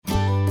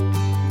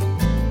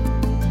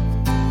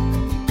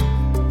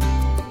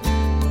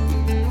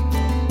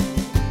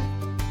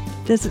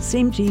Does it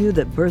seem to you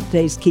that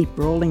birthdays keep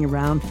rolling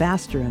around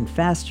faster and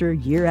faster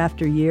year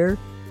after year?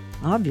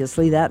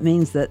 Obviously, that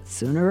means that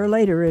sooner or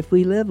later, if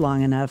we live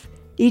long enough,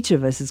 each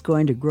of us is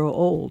going to grow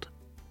old.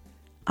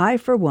 I,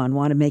 for one,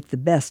 want to make the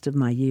best of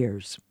my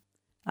years.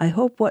 I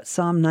hope what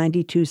Psalm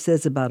 92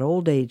 says about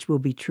old age will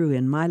be true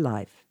in my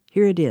life.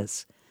 Here it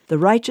is. The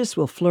righteous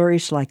will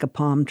flourish like a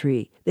palm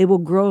tree. They will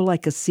grow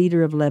like a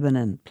cedar of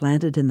Lebanon,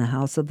 planted in the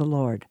house of the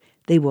Lord.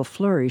 They will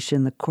flourish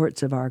in the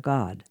courts of our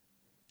God.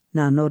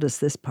 Now notice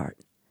this part.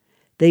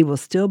 They will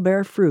still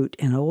bear fruit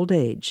in old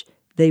age.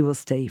 They will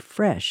stay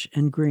fresh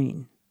and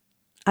green.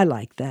 I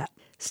like that.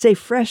 Stay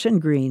fresh and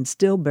green,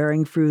 still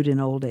bearing fruit in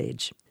old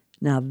age.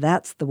 Now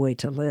that's the way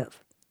to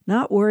live.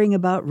 Not worrying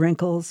about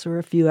wrinkles or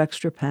a few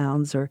extra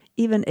pounds or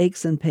even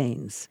aches and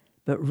pains,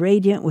 but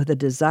radiant with a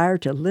desire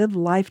to live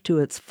life to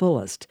its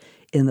fullest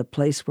in the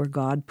place where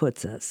God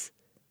puts us.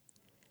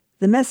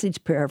 The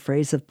Message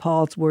paraphrase of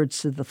Paul's words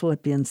to the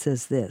Philippians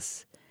says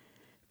this: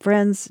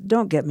 "Friends,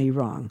 don't get me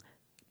wrong.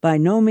 By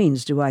no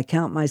means do I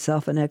count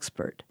myself an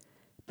expert,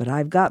 but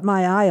I've got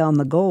my eye on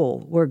the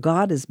goal where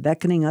God is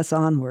beckoning us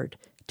onward,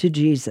 to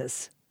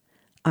Jesus.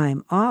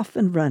 I'm off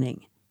and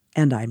running,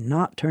 and I'm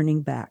not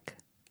turning back."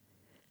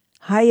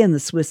 High in the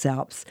Swiss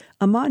Alps,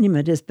 a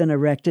monument has been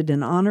erected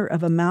in honor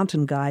of a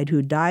mountain guide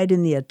who died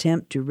in the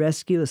attempt to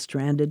rescue a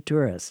stranded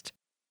tourist.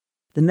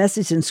 The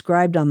message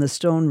inscribed on the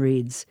stone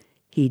reads,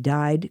 "He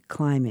died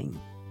climbing."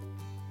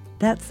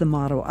 That's the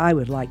motto I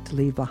would like to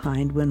leave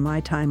behind when my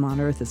time on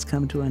earth has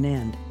come to an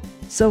end.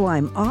 So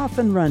I'm off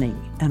and running,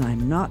 and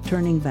I'm not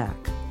turning back.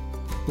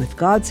 With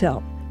God's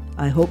help,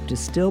 I hope to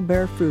still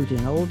bear fruit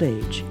in old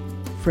age,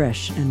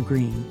 fresh and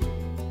green.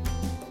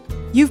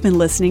 You've been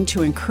listening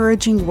to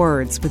Encouraging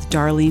Words with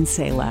Darlene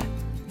Sala.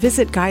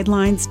 Visit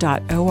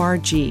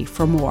guidelines.org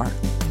for more.